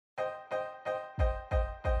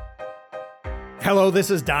Hello, this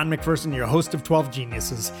is Don McPherson, your host of 12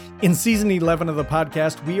 Geniuses. In season 11 of the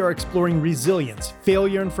podcast, we are exploring resilience,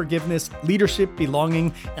 failure and forgiveness, leadership,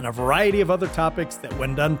 belonging, and a variety of other topics that,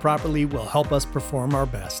 when done properly, will help us perform our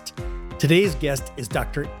best. Today's guest is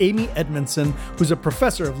Dr. Amy Edmondson, who's a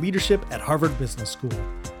professor of leadership at Harvard Business School.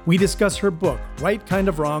 We discuss her book, Right Kind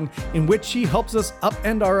of Wrong, in which she helps us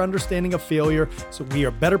upend our understanding of failure so we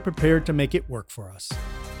are better prepared to make it work for us.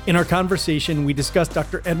 In our conversation, we discuss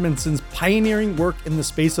Dr. Edmondson's pioneering work in the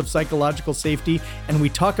space of psychological safety, and we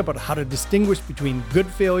talk about how to distinguish between good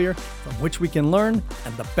failure, from which we can learn,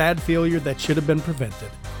 and the bad failure that should have been prevented.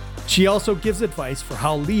 She also gives advice for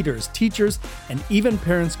how leaders, teachers, and even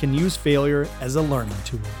parents can use failure as a learning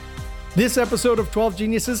tool. This episode of 12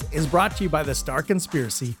 Geniuses is brought to you by The Star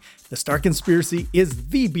Conspiracy. The Star Conspiracy is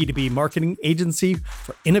the B2B marketing agency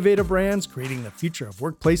for innovative brands creating the future of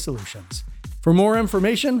workplace solutions. For more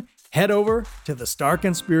information, head over to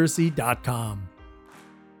thestarconspiracy.com.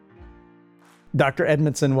 Dr.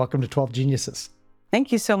 Edmondson, welcome to 12 Geniuses.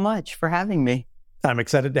 Thank you so much for having me. I'm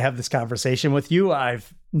excited to have this conversation with you.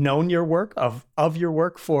 I've known your work, of your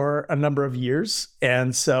work for a number of years.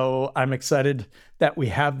 And so I'm excited that we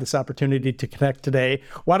have this opportunity to connect today.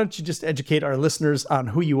 Why don't you just educate our listeners on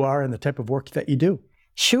who you are and the type of work that you do?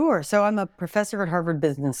 Sure. So I'm a professor at Harvard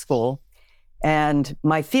Business School, and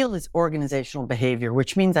my field is organizational behavior,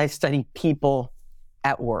 which means I study people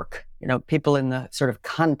at work, people in the sort of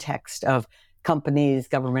context of companies,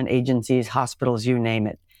 government agencies, hospitals, you name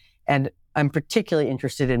it. And I'm particularly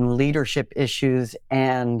interested in leadership issues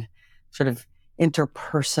and sort of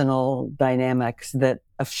interpersonal dynamics that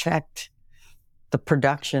affect the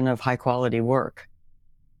production of high quality work.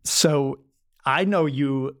 So I know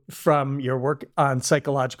you from your work on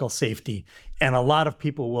psychological safety, and a lot of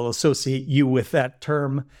people will associate you with that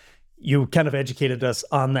term. You kind of educated us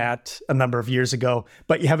on that a number of years ago,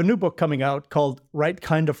 but you have a new book coming out called Right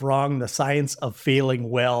Kind of Wrong, The Science of Failing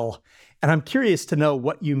Well. And I'm curious to know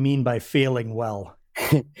what you mean by failing well.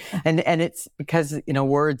 and it's because,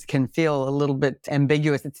 words can feel a little bit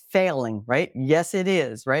ambiguous. It's failing, right? Yes, it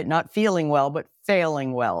is, right? Not feeling well, but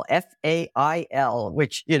failing well. F-A-I-L,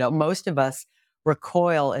 which, most of us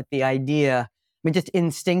recoil at the idea. Just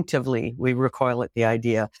instinctively, we recoil at the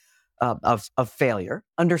idea of failure,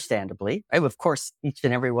 understandably. Right? Of course, each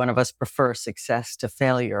and every one of us prefer success to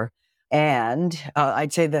failure. And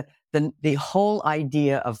I'd say the whole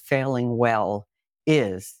idea of failing well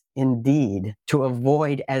is indeed to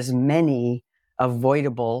avoid as many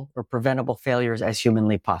avoidable or preventable failures as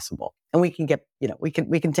humanly possible. And we can get, we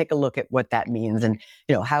can take a look at what that means and,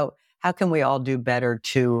 how can we all do better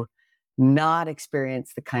to not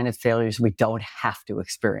experience the kind of failures we don't have to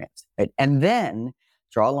experience, right? And then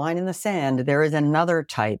draw a line in the sand. There is another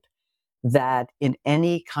type that in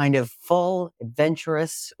any kind of full,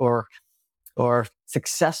 adventurous or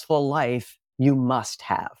successful life, you must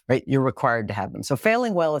have, right? You're required to have them. So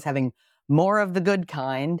failing well is having more of the good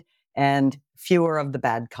kind and fewer of the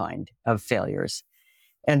bad kind of failures.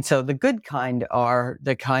 And so the good kind are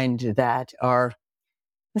the kind that are,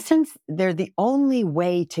 in a sense, they're the only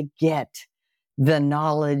way to get the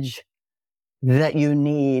knowledge that you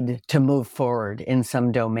need to move forward in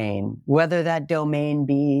some domain, whether that domain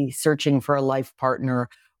be searching for a life partner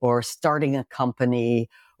or starting a company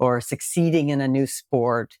or succeeding in a new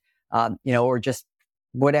sport, or just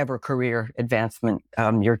whatever career advancement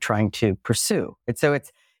you're trying to pursue. And so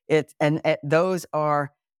those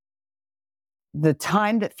are the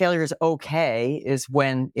time that failure is okay is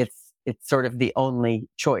when it's sort of the only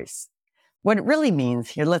choice. What it really means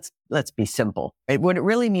here, let's be simple. Right? What it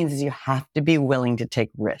really means is you have to be willing to take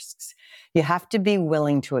risks. You have to be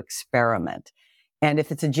willing to experiment. And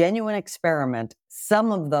if it's a genuine experiment,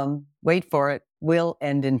 some of them, wait for it, will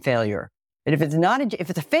end in failure. And if it's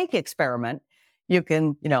a fake experiment, you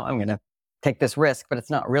can, I'm going to take this risk, but it's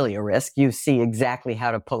not really a risk. You see exactly how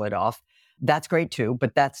to pull it off. That's great too,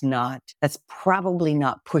 but that's probably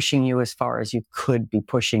not pushing you as far as you could be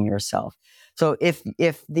pushing yourself. So if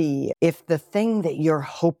the thing that you're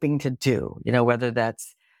hoping to do, whether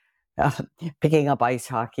that's picking up ice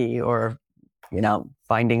hockey or,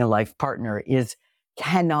 finding a life partner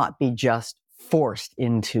cannot be just forced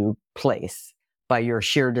into place by your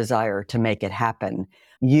sheer desire to make it happen,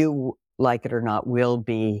 you, like it or not, will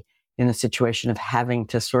be in a situation of having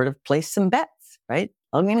to sort of place some bets, right?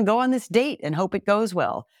 I'm going to go on this date and hope it goes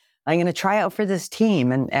well. I'm going to try out for this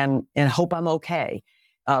team and hope I'm okay.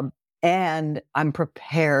 And I'm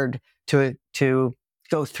prepared to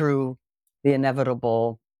go through the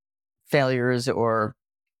inevitable failures or,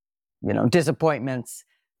 disappointments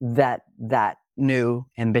that new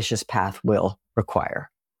ambitious path will require.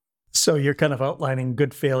 So you're kind of outlining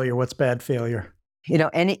good failure. What's bad failure?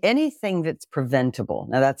 Anything that's preventable.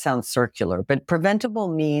 Now that sounds circular, but preventable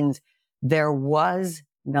means there was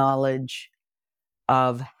knowledge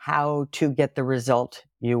of how to get the result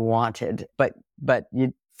you wanted, but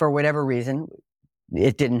you, for whatever reason,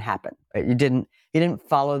 it didn't happen. Right? You didn't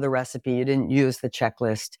follow the recipe. You didn't use the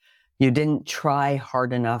checklist. You didn't try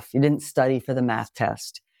hard enough. You didn't study for the math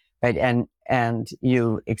test, right? And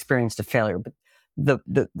you experienced a failure. But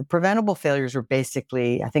the preventable failures are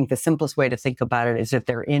basically, I think the simplest way to think about it is that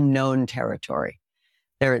they're in known territory.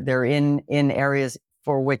 They're in areas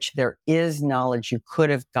for which there is knowledge you could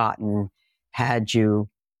have gotten had you,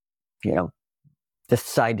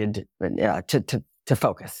 decided to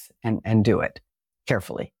focus and do it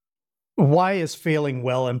carefully. Why is failing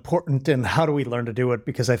well important, and how do we learn to do it?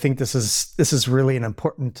 Because I think this is really an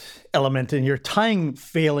important element, and you're tying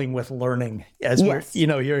failing with learning as yes.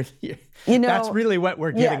 That's really what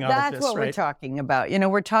we're getting out of this, that's what right? we're talking about.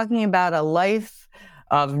 We're talking about a life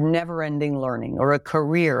of never-ending learning, or a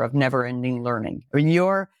career of never-ending learning.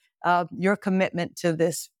 Your commitment to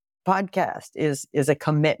this podcast is a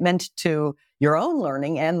commitment to your own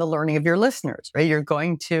learning and the learning of your listeners, right? You're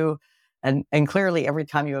going to, and clearly every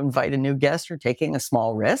time you invite a new guest, you're taking a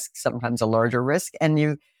small risk, sometimes a larger risk, and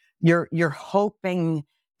you're hoping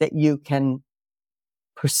that you can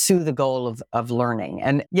pursue the goal of learning.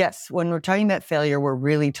 And yes, when we're talking about failure, we're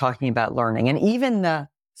really talking about learning. And even the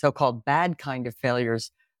so-called bad kind of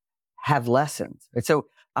failures have lessons. So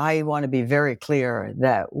I want to be very clear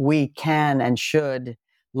that we can and should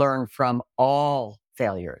learn from all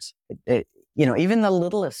failures. Even the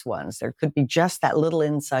littlest ones. There could be just that little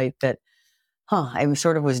insight that, I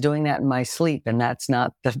sort of was doing that in my sleep, and that's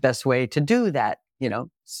not the best way to do that,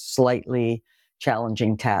 slightly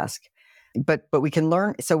challenging task. But we can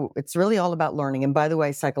learn. So it's really all about learning. And by the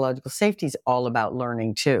way, psychological safety is all about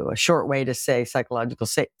learning too. A short way to say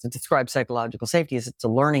to describe psychological safety is it's a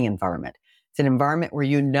learning environment. It's an environment where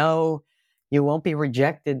you won't be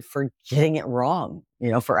rejected for getting it wrong,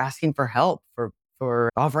 for asking for help, for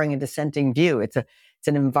offering a dissenting view. It's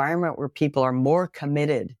an environment where people are more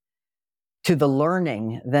committed to the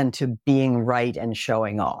learning than to being right and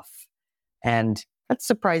showing off. And that's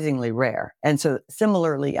surprisingly rare. And so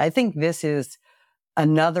similarly, I think this is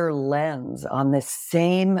another lens on this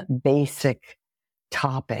same basic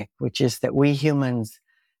topic, which is that we humans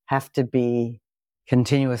have to be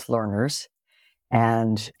continuous learners.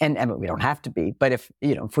 And we don't have to be, but if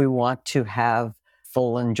we want to have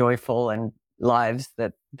full and joyful and lives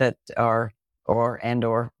that are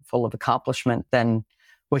or full of accomplishment, then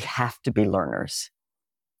we have to be learners.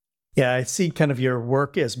 Yeah, I see kind of your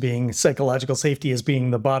work as being psychological safety as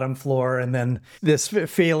being the bottom floor, and then this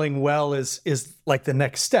failing well is like the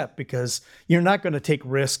next step, because you're not going to take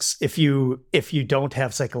risks if you don't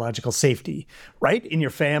have psychological safety, right? In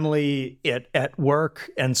your family, at work.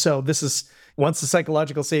 And so this is, once the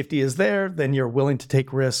psychological safety is there, then you're willing to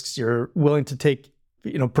take risks, you're willing to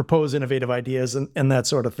propose innovative ideas and that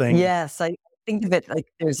sort of thing. Yes, I think of it like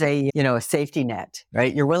there's a safety net,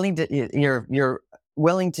 right? You're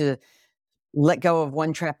willing to let go of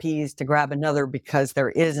one trapeze to grab another because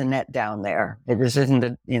there is a net down there. It just isn't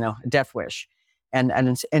a death wish.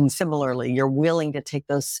 And similarly, you're willing to take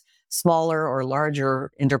those smaller or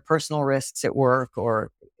larger interpersonal risks at work,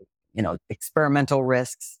 or experimental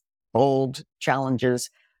risks, bold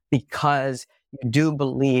challenges, because you do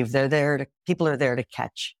believe people are there to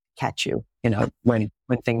catch you, when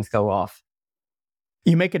things go off.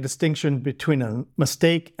 You make a distinction between a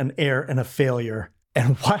mistake, an error, and a failure.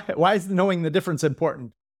 And why is knowing the difference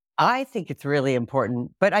important? I think it's really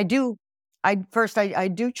important, but I do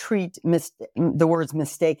treat the words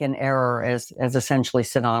mistake and error as essentially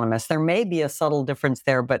synonymous. There may be a subtle difference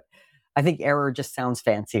there, but I think error just sounds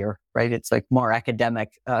fancier, right? It's like more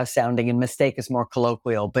academic sounding, and mistake is more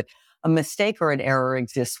colloquial. But a mistake or an error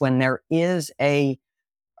exists when there is a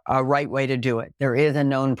right way to do it. There is a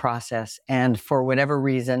known process, and for whatever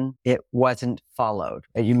reason, it wasn't followed.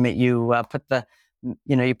 You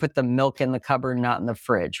put the milk in the cupboard, not in the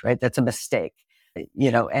fridge, right? That's a mistake,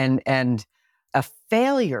 and a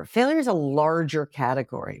failure is a larger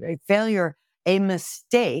category, right? A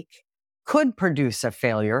mistake could produce a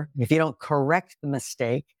failure. If you don't correct the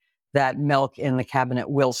mistake, that milk in the cabinet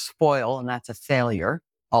will spoil, and that's a failure,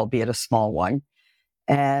 albeit a small one.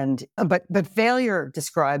 But failure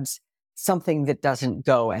describes something that doesn't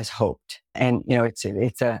go as hoped. And,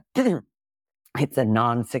 it's a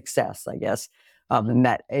non-success, I guess. And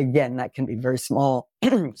that, again, that can be very small,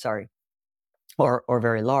 sorry, or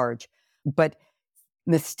very large. But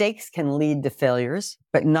mistakes can lead to failures,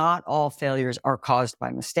 but not all failures are caused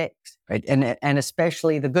by mistakes, right? And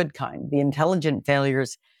especially the good kind, the intelligent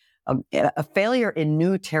failures. A failure in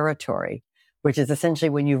new territory, which is essentially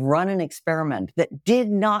when you run an experiment that did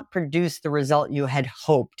not produce the result you had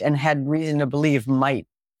hoped and had reason to believe might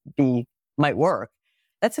work.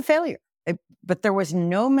 That's a failure. But there was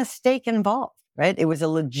no mistake involved, right? It was a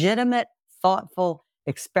legitimate, thoughtful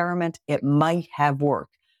experiment. It might have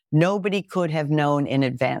worked. Nobody could have known in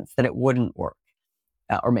advance that it wouldn't work,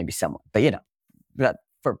 or maybe someone, but that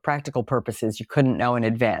for practical purposes, you couldn't know in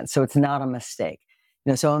advance. So it's not a mistake.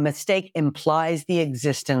 So a mistake implies the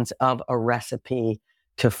existence of a recipe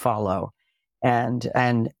to follow, and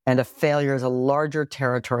a failure is a larger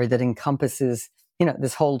territory that encompasses,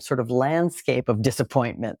 this whole sort of landscape of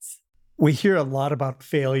disappointments. We hear a lot about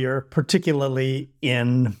failure, particularly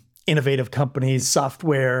in innovative companies,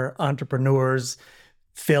 software entrepreneurs.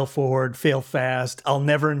 Fail forward, fail fast. I'll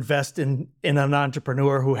never invest in an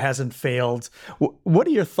entrepreneur who hasn't failed. What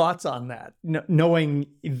are your thoughts on that, knowing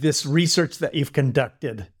this research that you've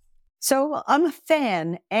conducted? So I'm a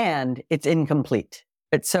fan, and it's incomplete.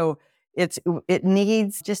 It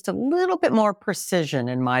needs just a little bit more precision,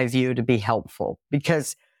 in my view, to be helpful,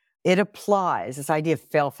 because it applies this idea of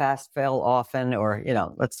fail fast, fail often, or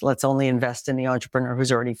let's only invest in the entrepreneur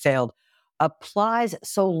who's already failed. Applies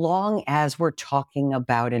so long as we're talking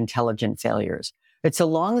about intelligent failures. It's so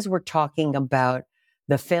long as we're talking about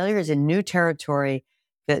the failures in new territory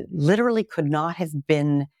that literally could not have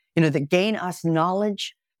been, that gain us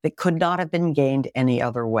knowledge that could not have been gained any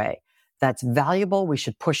other way. That's valuable. We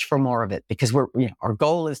should push for more of it, because our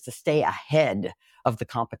goal is to stay ahead of the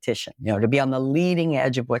competition, to be on the leading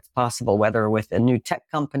edge of what's possible, whether with a new tech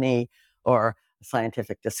company or a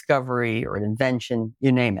scientific discovery or an invention,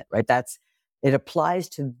 you name it, right? It applies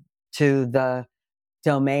to the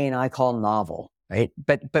domain I call novel, right?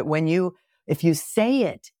 But if you say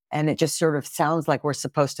it and it just sort of sounds like we're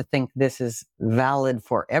supposed to think this is valid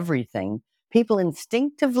for everything, people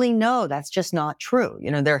instinctively know that's just not true.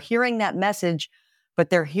 They're hearing that message,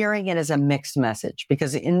 but they're hearing it as a mixed message,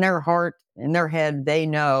 because in their heart, in their head, they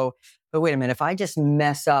know, but wait a minute, if I just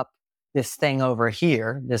mess up this thing over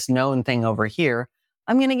here, this known thing over here,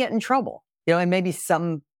 I'm going to get in trouble. And maybe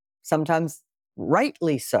sometimes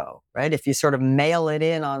rightly so, right? If you sort of mail it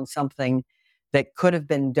in on something that could have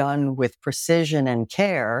been done with precision and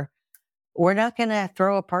care, we're not going to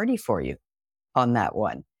throw a party for you on that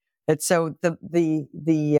one. And so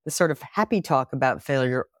the sort of happy talk about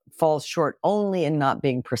failure falls short only in not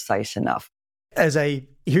being precise enough. As I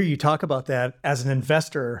hear you talk about that as an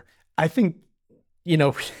investor, I think,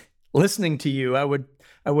 listening to you, I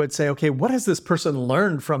would say, okay, what has this person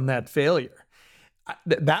learned from that failure?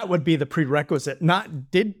 That would be the prerequisite.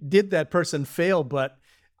 Not did that person fail, but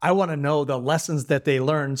I want to know the lessons that they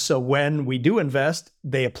learned, so when we do invest,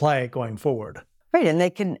 they apply it going forward. Right.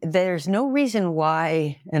 And there's no reason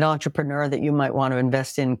why an entrepreneur that you might want to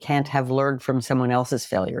invest in can't have learned from someone else's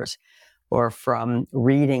failures, or from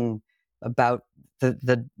reading about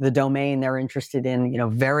the domain they're interested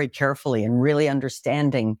in, very carefully, and really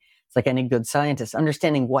understanding, it's like any good scientist,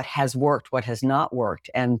 understanding what has worked, what has not worked,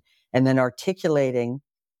 and then articulating,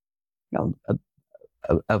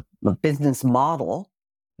 a business model,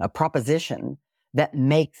 a proposition that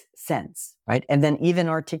makes sense, right? And then even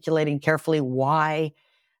articulating carefully why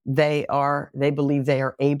they believe they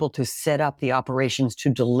are able to set up the operations to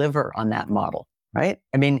deliver on that model, right?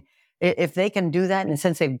 I mean, if they can do that, and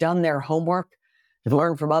since they've done their homework, they've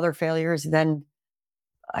learned from other failures, then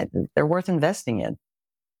they're worth investing in.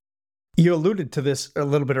 You alluded to this a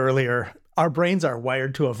little bit earlier. Our brains are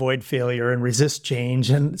wired to avoid failure and resist change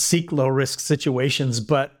and seek low-risk situations.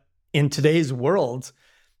 But in today's world,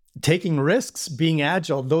 taking risks, being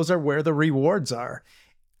agile, those are where the rewards are.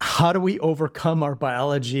 How do we overcome our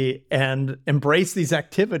biology and embrace these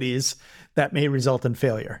activities that may result in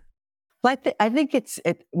failure? Well, I think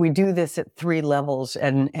we do this at three levels,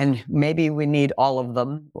 and maybe we need all of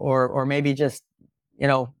them, or maybe just,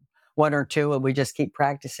 one or two, and we just keep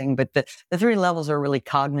practicing. But the three levels are really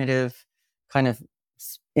cognitive, kind of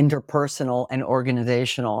interpersonal, and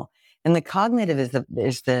organizational. And the cognitive is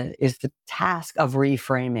the task of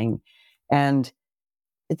reframing, and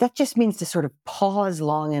that just means to sort of pause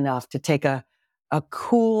long enough to take a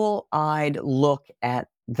cool-eyed look at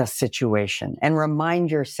the situation and remind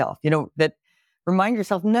yourself, no,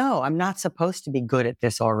 I'm not supposed to be good at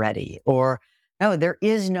this already, or no, there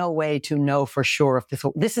is no way to know for sure if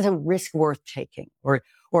this is a risk worth taking,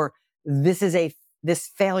 or this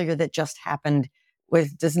failure that just happened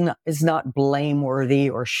is not blameworthy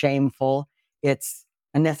or shameful. It's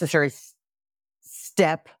a necessary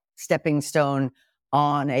stepping stone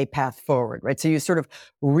on a path forward, right? So you sort of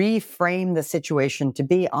reframe the situation to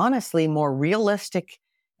be honestly more realistic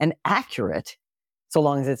and accurate, so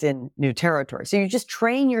long as it's in new territory. So you just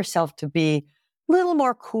train yourself to be a little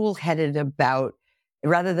more cool-headed about,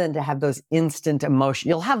 rather than to have those instant emotion.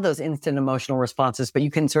 You'll have those instant emotional responses, but you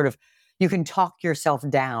can talk yourself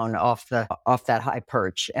down off that high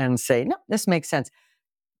perch and say, no, this makes sense.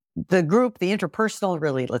 The group, the interpersonal,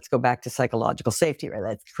 really, let's go back to psychological safety, right?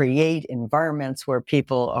 Let's create environments where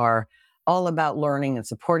people are all about learning and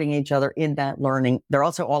supporting each other in that learning. They're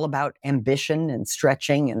also all about ambition and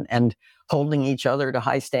stretching and holding each other to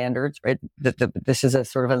high standards, right? This is a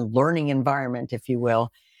sort of a learning environment, if you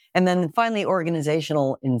will. And then finally,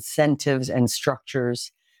 organizational incentives and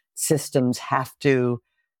structures, systems have to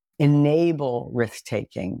enable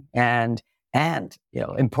risk-taking and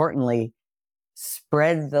importantly,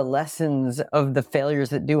 spread the lessons of the failures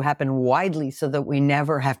that do happen widely so that we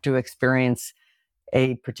never have to experience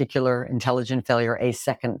a particular intelligent failure a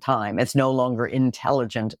second time. It's no longer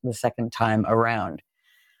intelligent the second time around.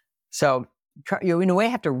 So you, in a way,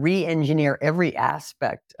 have to re-engineer every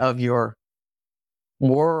aspect of your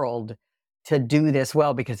world to do this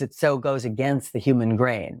well, because it so goes against the human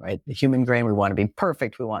grain, right? The human grain, we want to be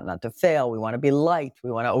perfect. We want not to fail. We want to be liked. We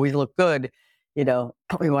want to always look good. We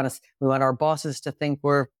want our bosses to think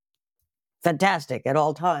we're fantastic at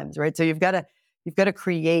all times, right? So you've got to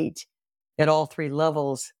create at all three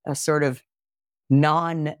levels a sort of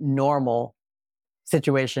non-normal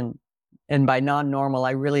situation. And by non-normal,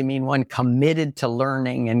 I really mean one committed to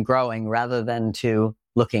learning and growing rather than to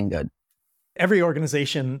looking good. Every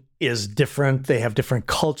organization is different. They have different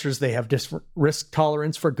cultures. They have different risk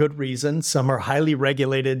tolerance for good reason. Some are highly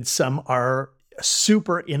regulated. Some are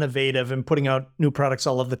super innovative and putting out new products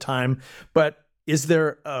all of the time. But is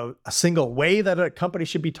there a single way that a company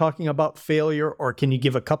should be talking about failure? Or can you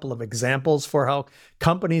give a couple of examples for how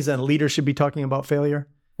companies and leaders should be talking about failure?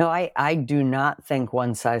 No, I do not think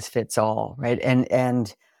one size fits all, right?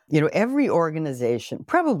 And every organization,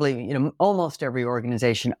 probably, almost every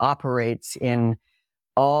organization operates in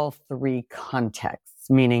all three contexts,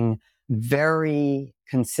 meaning very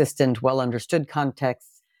consistent, well understood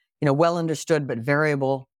contexts, well understood but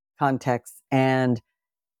variable contexts, and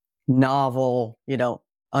novel,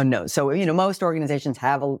 unknown. So, most organizations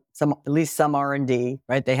have at least some R&D,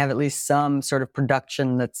 right? They have at least some sort of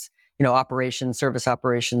production that's, operations, service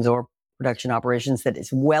operations, or production operations that is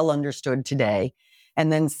well understood today.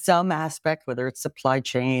 And then some aspect, whether it's supply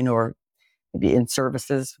chain or maybe in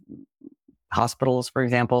services, hospitals, for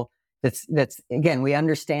example, that's again, we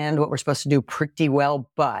understand what we're supposed to do pretty well,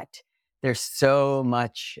 but there's so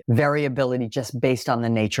much variability just based on the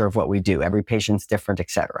nature of what we do. Every patient's different, et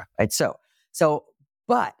cetera, right?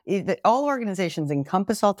 But all organizations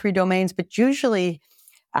encompass all three domains, but usually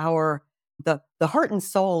the heart and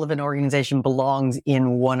soul of an organization belongs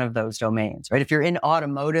in one of those domains, right? If you're in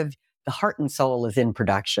automotive, the heart and soul is in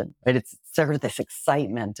production, right? It's sort of this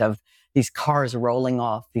excitement of these cars rolling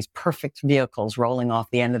off, these perfect vehicles rolling off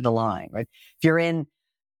the end of the line, right? If you're in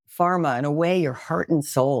pharma, in a way, your heart and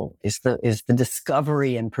soul is the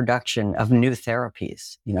discovery and production of new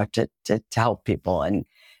therapies, to help people. And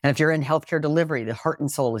if you're in healthcare delivery, the heart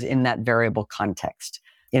and soul is in that variable context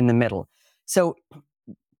in the middle. So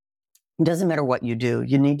it doesn't matter what you do,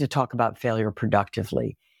 you need to talk about failure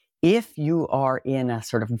productively. If you are in a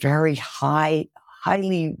sort of very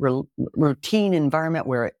highly routine environment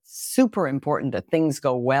where it's super important that things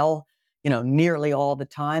go well, nearly all the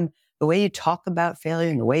time, the way you talk about failure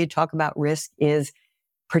and the way you talk about risk is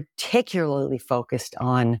particularly focused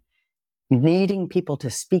on needing people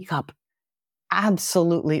to speak up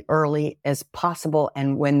absolutely early as possible.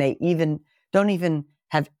 And when they don't even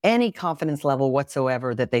have any confidence level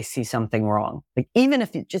whatsoever that they see something wrong. Like, even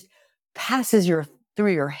if it just passes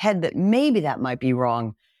through your head that maybe that might be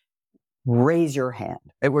wrong, raise your hand.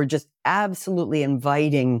 Right? We're just absolutely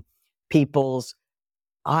inviting people's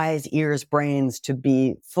eyes, ears, brains to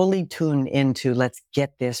be fully tuned into, let's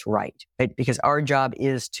get this right? Because our job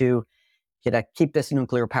is to keep this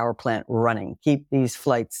nuclear power plant running, keep these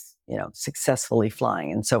flights, successfully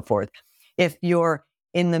flying, and so forth. If you're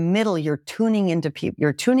in the middle, you're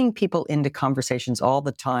tuning people into conversations all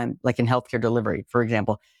the time, like in healthcare delivery, for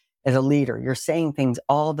example. As a leader, you're saying things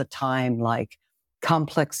all the time like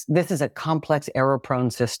this is a complex,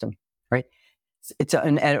 error-prone system, right? It's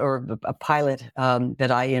a pilot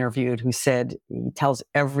that I interviewed who said, he tells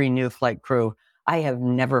every new flight crew, I have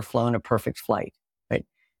never flown a perfect flight, right?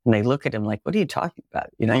 And they look at him like, what are you talking about?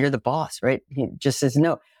 You're the boss, right? He just says,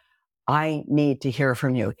 no, I need to hear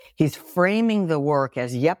from you. He's framing the work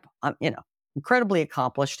as, yep, I'm, incredibly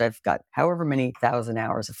accomplished. I've got however many thousand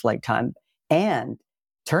hours of flight time, And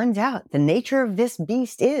turns out the nature of this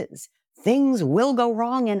beast is things will go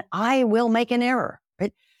wrong and I will make an error,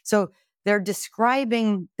 right? So they're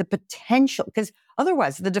describing the potential, because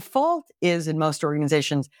otherwise the default is in most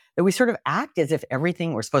organizations that we sort of act as if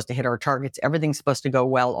we're supposed to hit our targets, everything's supposed to go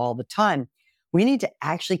well all the time. We need to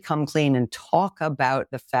actually come clean and talk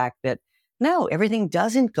about the fact that no, everything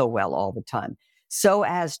doesn't go well all the time, so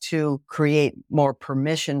as to create more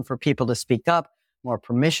permission for people to speak up, more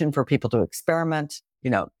permission for people to experiment,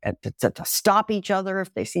 to stop each other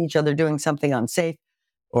if they see each other doing something unsafe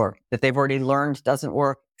or that they've already learned doesn't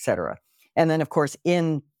work, et cetera. And then, of course,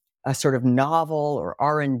 in a sort of novel or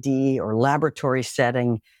R&D or laboratory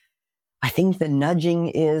setting, I think the nudging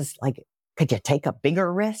is like, could you take a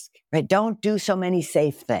bigger risk, right? Don't do so many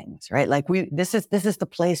safe things, right? Like this is the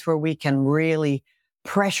place where we can really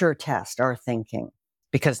pressure test our thinking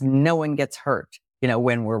because no one gets hurt,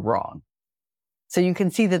 when we're wrong. So you can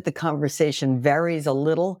see that the conversation varies a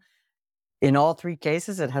little. In all three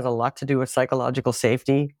cases, it has a lot to do with psychological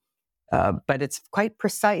safety, but it's quite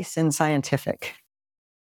precise and scientific.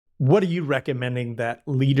 What are you recommending that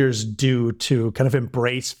leaders do to kind of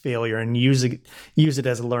embrace failure and use it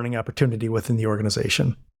as a learning opportunity within the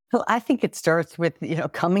organization? Well, I think it starts with,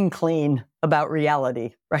 coming clean about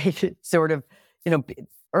reality, right? It's sort of,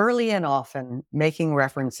 early and often making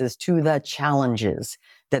references to the challenges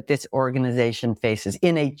that this organization faces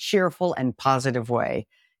in a cheerful and positive way.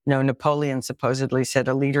 Napoleon supposedly said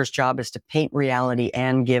a leader's job is to paint reality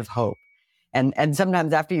and give hope. And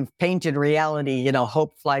sometimes after you've painted reality,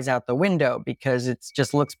 hope flies out the window because it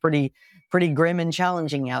just looks pretty grim and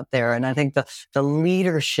challenging out there. And I think the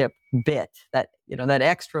leadership bit, that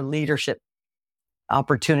extra leadership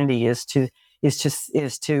opportunity is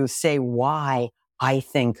to say why I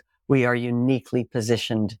think we are uniquely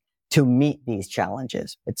positioned to meet these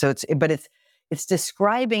challenges. It's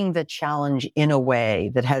describing the challenge in a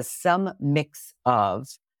way that has some mix of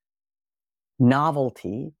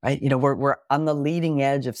novelty, right? We're on the leading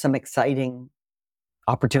edge of some exciting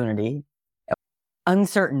opportunity,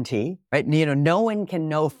 uncertainty, right? No one can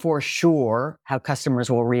know for sure how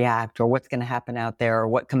customers will react or what's going to happen out there or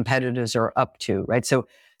what competitors are up to, right? So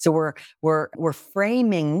we're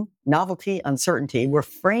framing novelty, uncertainty. We're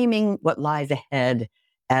framing what lies ahead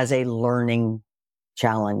as a learning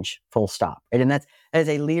challenge, full stop, right? And that is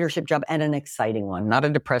a leadership job and an exciting one, not a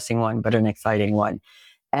depressing one, but an exciting one.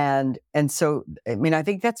 And so, I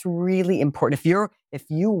think that's really important. If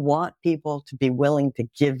you want people to be willing to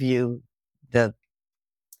give you the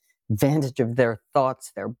advantage of their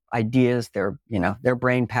thoughts, their ideas, their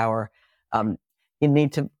brain power, you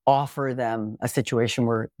need to offer them a situation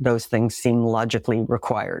where those things seem logically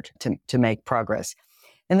required to make progress.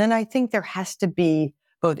 And then I think there has to be,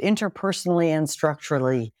 both interpersonally and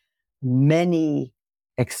structurally, many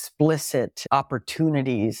explicit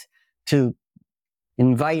opportunities to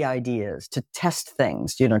invite ideas, to test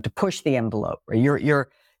things, to push the envelope.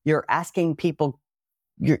 You're asking people,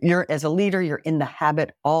 you're as a leader, you're in the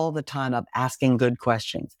habit all the time of asking good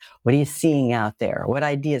questions. What are you seeing out there? What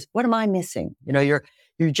ideas? What am I missing? You're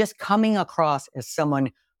just coming across as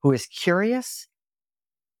someone who is curious,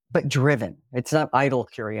 but driven. It's not idle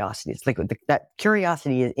curiosity. It's like that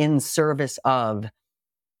curiosity is in service of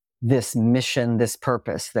this mission, this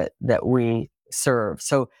purpose that we serve.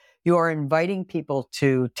 So you are inviting people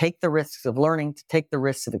to take the risks of learning, to take the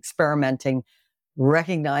risks of experimenting,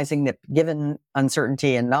 recognizing that given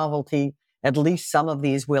uncertainty and novelty, at least some of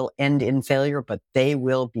these will end in failure, but they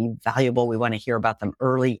will be valuable. We want to hear about them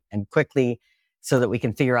early and quickly so that we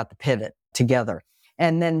can figure out the pivot together.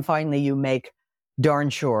 And then finally, you make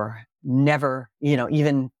darn sure never,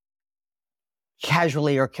 even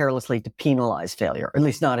casually or carelessly to penalize failure, or at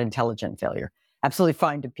least not intelligent failure. Absolutely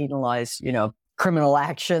fine to penalize, criminal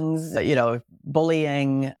actions,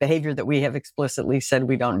 bullying, behavior that we have explicitly said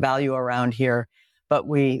we don't value around here. But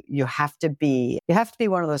you have to be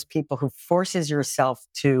one of those people who forces yourself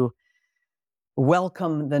to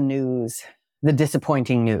welcome the news, the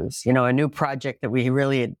disappointing news. A new project that we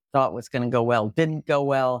really had thought was going to go well didn't go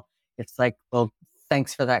well. It's like, well,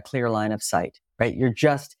 thanks for that clear line of sight, right?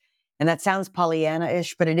 And that sounds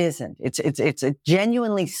Pollyanna-ish, but it isn't. It's a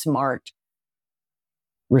genuinely smart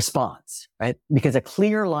response, right? Because a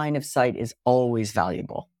clear line of sight is always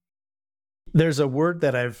valuable. There's a word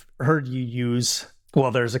that I've heard you use.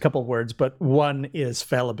 Well, there's a couple words, but one is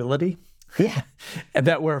fallibility. Yeah. And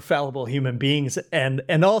that we're fallible human beings. And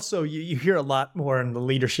also you hear a lot more in the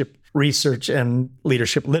leadership research and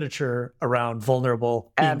leadership literature around being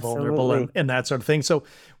vulnerable and that sort of thing. So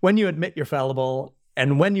when you admit you're fallible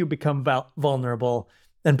and when you become vulnerable,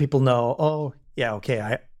 then people know, oh yeah,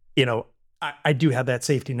 okay, I do have that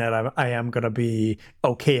safety net. I am going to be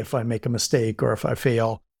okay if I make a mistake or if I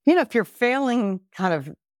fail. If you're failing kind of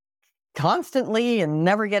constantly and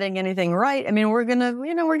never getting anything right, I mean, we're gonna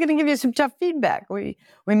give you some tough feedback. We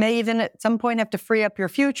may even at some point have to free up your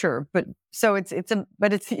future. But so it's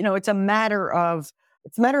a matter of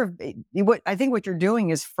what I think what you're doing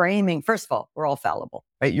is framing. First of all, we're all fallible,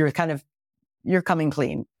 right? You're coming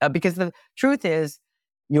clean because the truth is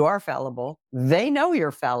you are fallible. They know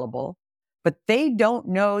you're fallible, but they don't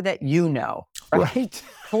know that you know. Right?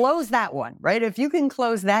 Close that one, right? If you can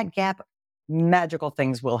close that gap, magical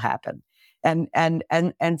things will happen. So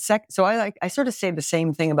I sort of say the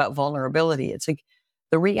same thing about vulnerability. It's like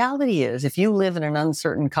the reality is if you live in an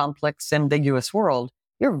uncertain, complex, ambiguous world,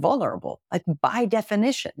 you're vulnerable. Like by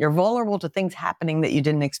definition, you're vulnerable to things happening that you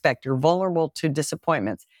didn't expect. You're vulnerable to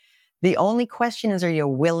disappointments. The only question is, are you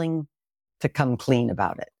willing to come clean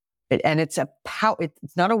about it? And it's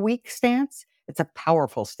not a weak stance. It's a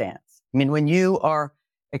powerful stance. I mean, when you are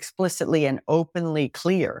explicitly and openly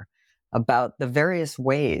clear about the various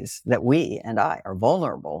ways that we and I are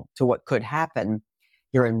vulnerable to what could happen,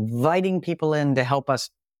 you're inviting people in to help us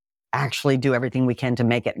actually do everything we can to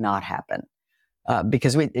make it not happen.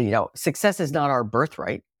 Because success is not our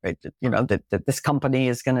birthright, right? That this company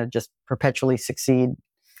is going to just perpetually succeed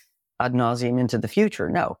ad nauseum into the future.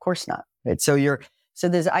 No, of course not. Right?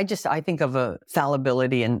 I think of a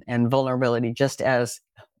fallibility and vulnerability just as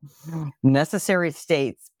necessary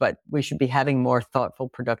states, but we should be having more thoughtful,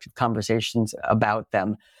 productive conversations about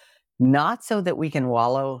them. Not so that we can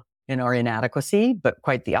wallow in our inadequacy, but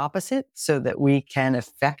quite the opposite, so that we can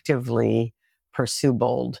effectively pursue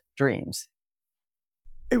bold dreams.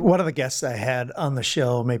 One of the guests I had on the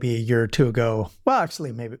show maybe a year or two ago, well,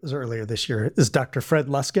 actually, maybe it was earlier this year, is Dr. Fred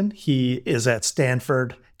Luskin. He is at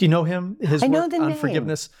Stanford. Do you know him? His work on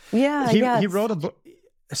forgiveness. Yeah, he wrote a book.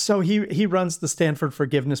 So he runs the Stanford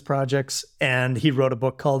Forgiveness Projects, and he wrote a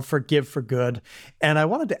book called Forgive for Good. And I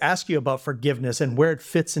wanted to ask you about forgiveness and where it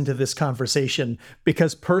fits into this conversation,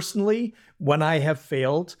 because personally, when I have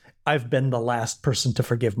failed, I've been the last person to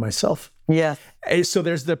forgive myself. Yeah. So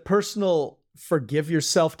there's the personal forgive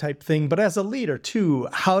yourself type thing, but as a leader too,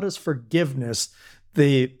 how does forgiveness,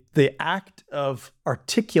 the act of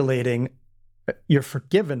articulating you're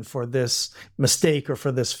forgiven for this mistake or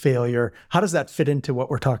for this failure, how does that fit into what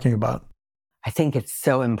we're talking about? I think it's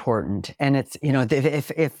so important. And it's,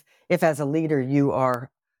 if as a leader you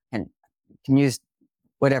are, and you can use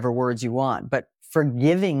whatever words you want, but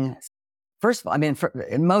forgiving, first of all, I mean,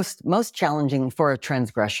 most challenging for a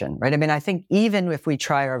transgression, right? I mean, I think even if we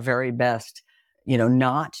try our very best,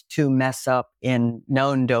 not to mess up in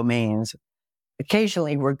known domains,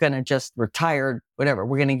 occasionally we're going to just retire, whatever,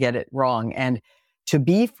 we're going to get it wrong. And to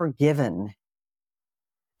be forgiven,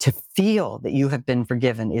 to feel that you have been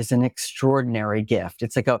forgiven is an extraordinary gift.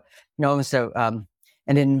 It's like an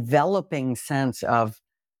enveloping sense of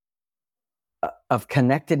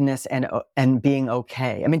connectedness and being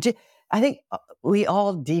okay. I mean, I think we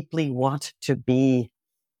all deeply want to be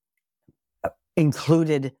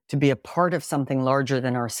included, to be a part of something larger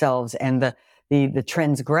than ourselves. And the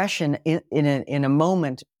transgression in a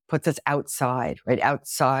moment puts us outside, right?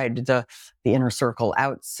 Outside the inner circle,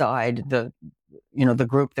 outside the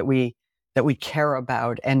group that we care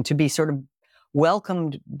about, and to be sort of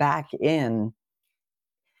welcomed back in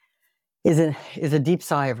is a deep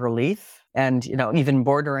sigh of relief, and even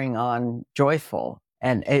bordering on joyful.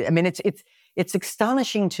 And I mean, it's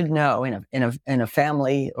astonishing to know in a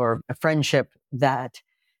family or a friendship that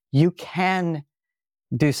you can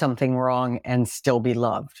do something wrong and still be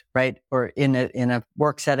loved, right? Or in a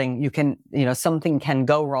work setting, you can, something can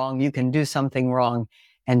go wrong, you can do something wrong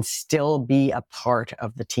and still be a part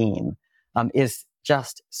of the team, is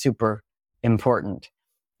just super important.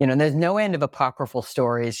 There's no end of apocryphal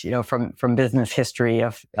stories, from business history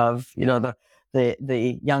of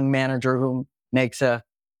the young manager who makes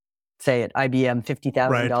say at IBM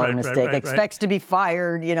 $50,000 mistake, expects to be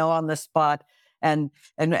fired, on the spot. And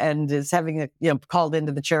is having called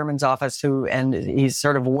into the chairman's office and he's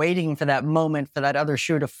sort of waiting for that moment for that other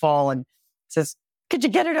shoe to fall, and says, "Could you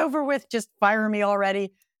get it over with? Just fire me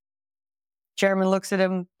already." Chairman looks at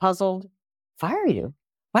him puzzled. "Fire you?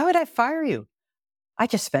 Why would I fire you? I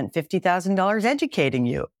just spent $50,000 educating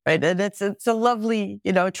you." Right? And it's a lovely,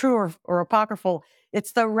 true or apocryphal.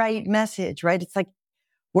 It's the right message, right? It's like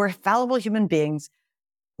we're fallible human beings.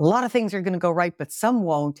 A lot of things are going to go right, but some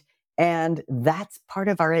won't. And that's part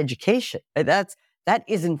of our education. That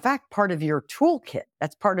is in fact part of your toolkit.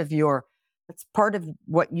 That's part of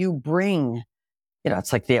what you bring.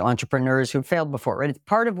 It's like the entrepreneurs who failed before, right? It's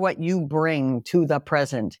part of what you bring to the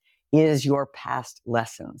present is your past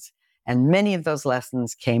lessons. And many of those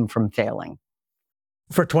lessons came from failing.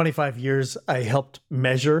 For 25 years, I helped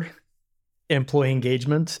measure employee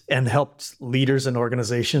engagement and helped leaders and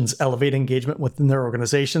organizations elevate engagement within their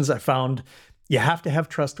organizations. I found you have to have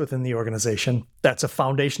trust within the organization. That's a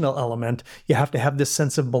foundational element. You have to have this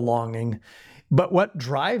sense of belonging. But what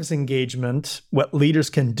drives engagement, what leaders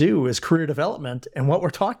can do, is career development. And what we're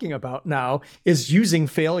talking about now is using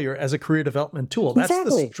failure as a career development tool. That's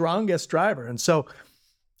Exactly. the strongest driver. And so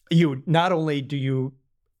you not only do you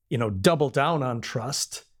double down on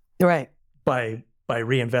trust, Right, by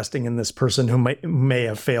reinvesting in this person who may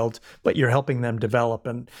have failed, but you're helping them develop.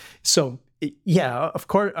 And so, yeah, of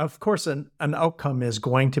course, an outcome is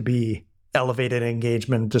going to be elevated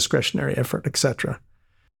engagement, discretionary effort, etc.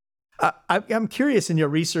 I'm curious in your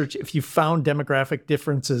research if you found demographic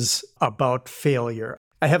differences about failure.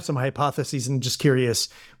 I have some hypotheses and just curious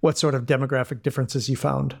what sort of demographic differences you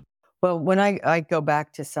found. Well, when I go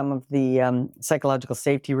back to some of the psychological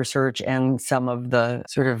safety research and some of the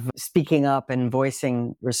sort of speaking up and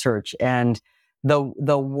voicing research, and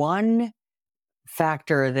the one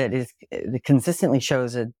factor that consistently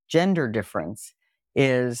shows a gender difference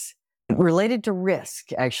is related to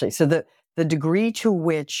risk, actually. So the degree to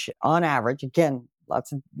which, on average, again,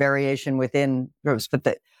 lots of variation within groups, but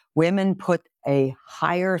that women put a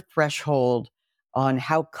higher threshold on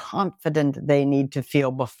how confident they need to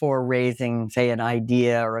feel before raising, say, an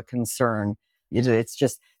idea or a concern. It's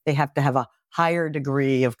just they have to have a higher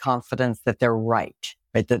degree of confidence that they're right.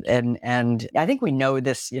 Right. And I think we know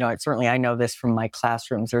this, certainly I know this from my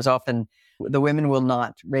classrooms. There's often the women will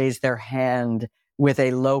not raise their hand with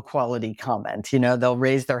a low quality comment. They'll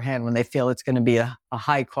raise their hand when they feel it's going to be a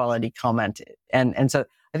high quality comment. And so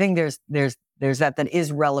I think there's that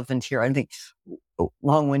is relevant here. I think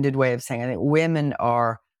long-winded way of saying, I think women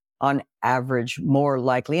are on average more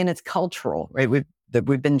likely, and it's cultural, right?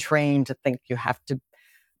 We've been trained to think you have to,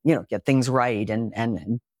 get things right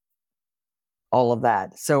and all of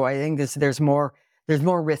that. So I think there's more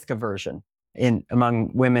risk aversion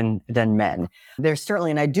among women than men. There's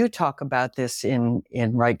certainly, and I do talk about this in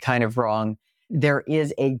Right Kind of Wrong, there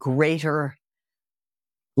is a greater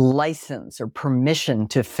license or permission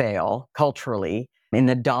to fail culturally in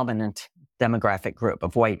the dominant demographic group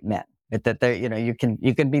of white men. That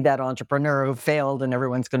you can be that entrepreneur who failed and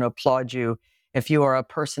everyone's going to applaud you. If you are a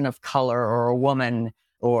person of color or a woman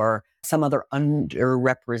or some other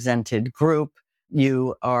underrepresented group,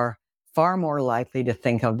 you are far more likely to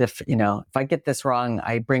think of this, if I get this wrong,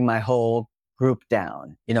 I bring my whole group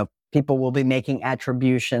down. People will be making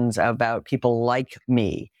attributions about people like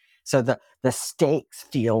me. So the stakes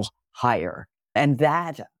feel higher. And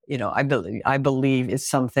that, I believe is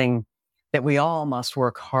something that we all must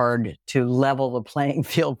work hard to level the playing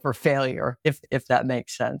field for failure, if that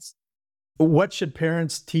makes sense. What should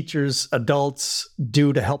parents, teachers, adults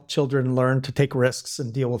do to help children learn to take risks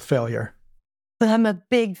and deal with failure? I'm a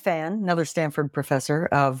big fan, another Stanford professor,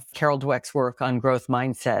 of Carol Dweck's work on growth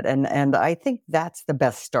mindset. And I think that's the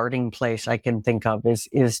best starting place I can think of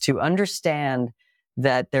is to understand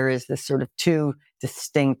that there is this sort of two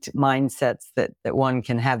distinct mindsets that one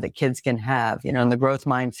can have, that kids can have. In the growth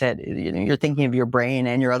mindset, you're thinking of your brain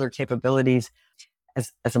and your other capabilities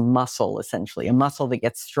as a muscle, essentially, a muscle that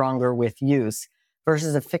gets stronger with use,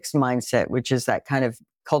 versus a fixed mindset, which is that kind of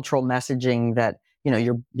cultural messaging that,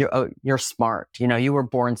 you're smart, you were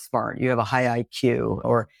born smart, you have a high IQ,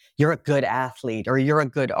 or you're a good athlete, or you're a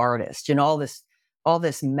good artist, all this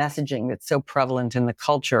messaging that's so prevalent in the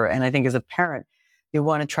culture. And I think as a parent, you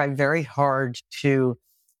want to try very hard to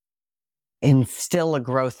instill a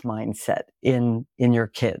growth mindset in your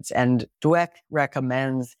kids. And Dweck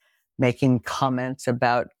recommends making comments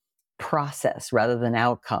about process rather than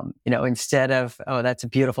outcome. Instead of, oh, that's a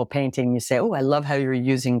beautiful painting, you say, oh, I love how you're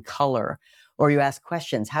using color. Or you ask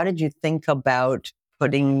questions. How did you think about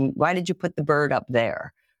why did you put the bird up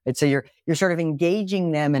there? And so you're sort of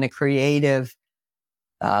engaging them in a creative,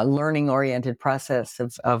 learning-oriented process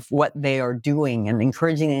of what they are doing and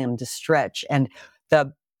encouraging them to stretch. And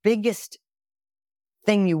the biggest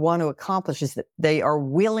thing you want to accomplish is that they are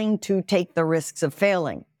willing to take the risks of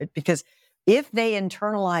failing. Because if they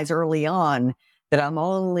internalize early on that I'm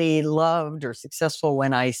only loved or successful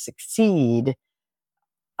when I succeed,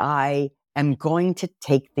 I am going to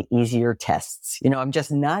take the easier tests. I'm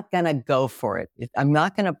just not going to go for it. I'm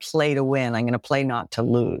not going to play to win. I'm going to play not to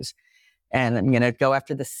lose. And I'm going to go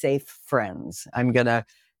after the safe friends. I'm going to,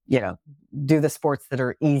 do the sports that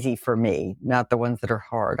are easy for me, not the ones that are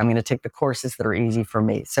hard. I'm going to take the courses that are easy for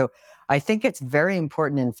me. So I think it's very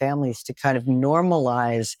important in families to kind of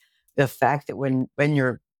normalize the fact that when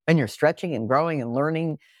you're stretching and growing and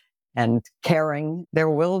learning, and caring, there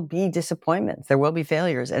will be disappointments, there will be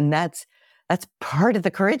failures. And that's part of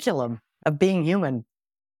the curriculum of being human.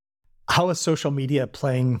 How is social media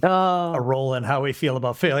playing a role in how we feel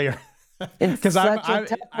about failure? Because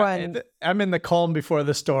I'm in the calm before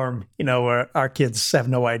the storm, where our kids have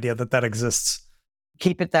no idea that exists.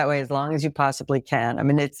 Keep it that way as long as you possibly can. I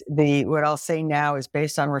mean, what I'll say now is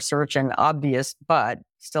based on research and obvious, but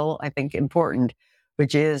still, I think, important,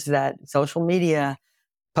 which is that social media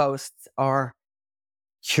posts are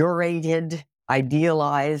curated,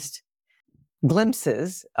 idealized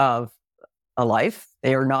glimpses of a life.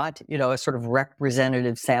 They are not, a sort of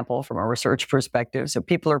representative sample from a research perspective. So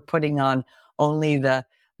people are putting on only the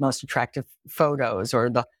most attractive photos or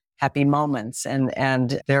the happy moments.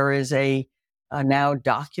 And there is a now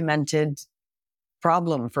documented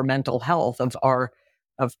problem for mental health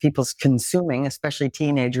of people's consuming, especially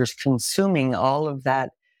teenagers consuming all of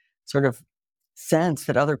that sort of sense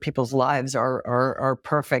that other people's lives are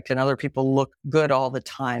perfect and other people look good all the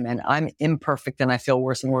time, and I'm imperfect and I feel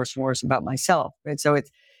worse and worse and worse about myself. Right? So it's,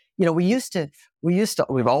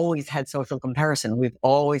 we've always had social comparison. We've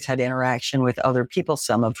always had interaction with other people,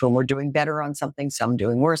 some of whom were doing better on something, some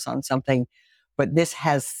doing worse on something. But this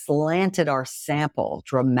has slanted our sample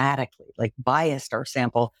dramatically, like biased our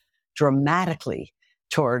sample dramatically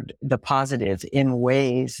toward the positive in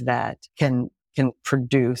ways that can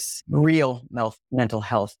produce real mental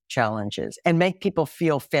health challenges and make people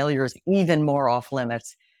feel failures even more off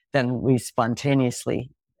limits than we spontaneously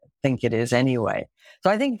think it is anyway. So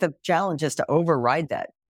I think the challenge is to override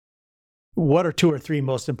that. What are 2 or 3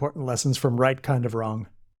 most important lessons from Right Kind of Wrong?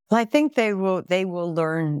 Well, I think they will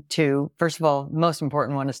learn to, first of all, the most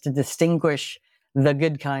important one is to distinguish the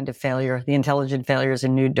good kind of failure, the intelligent failures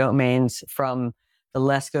in new domains, from the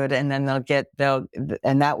less good. And then that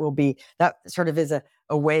sort of is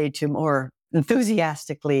a way to more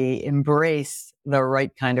enthusiastically embrace the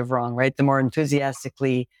right kind of wrong, right? The more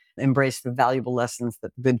enthusiastically embrace the valuable lessons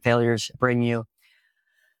that good failures bring you.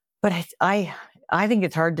 But I think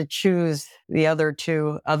it's hard to choose the other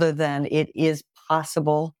two, other than it is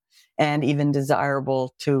possible and even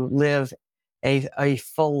desirable to live a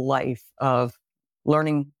full life of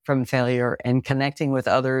learning from failure and connecting with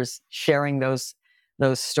others, sharing those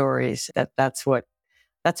stories. That's what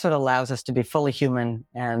allows us to be fully human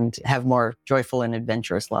and have more joyful and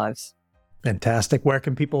adventurous lives. Fantastic. Where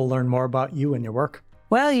can people learn more about you and your work?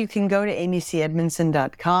 Well, you can go to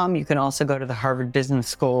amycedmondson.com. You can also go to the Harvard Business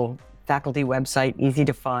School faculty website, easy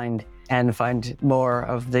to find, and find more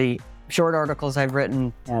of the short articles I've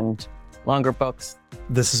written and longer books.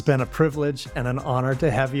 This has been a privilege and an honor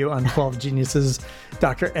to have you on 12 Geniuses.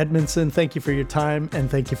 Dr. Edmondson, thank you for your time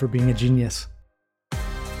and thank you for being a genius.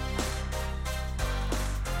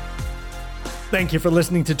 Thank you for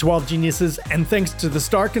listening to 12 Geniuses, and thanks to the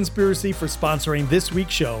Star Conspiracy for sponsoring this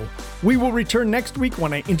week's show. We will return next week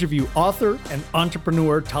when I interview author and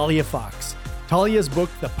entrepreneur Talia Fox. Talia's book,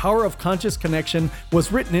 The Power of Conscious Connection,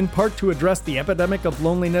 was written in part to address the epidemic of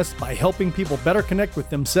loneliness by helping people better connect with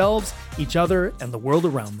themselves, each other, and the world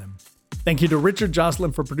around them. Thank you to Richard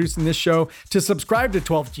Jocelyn for producing this show. To subscribe to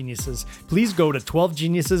 12 Geniuses, please go to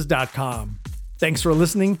 12geniuses.com. Thanks for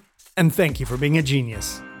listening, and thank you for being a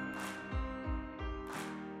genius.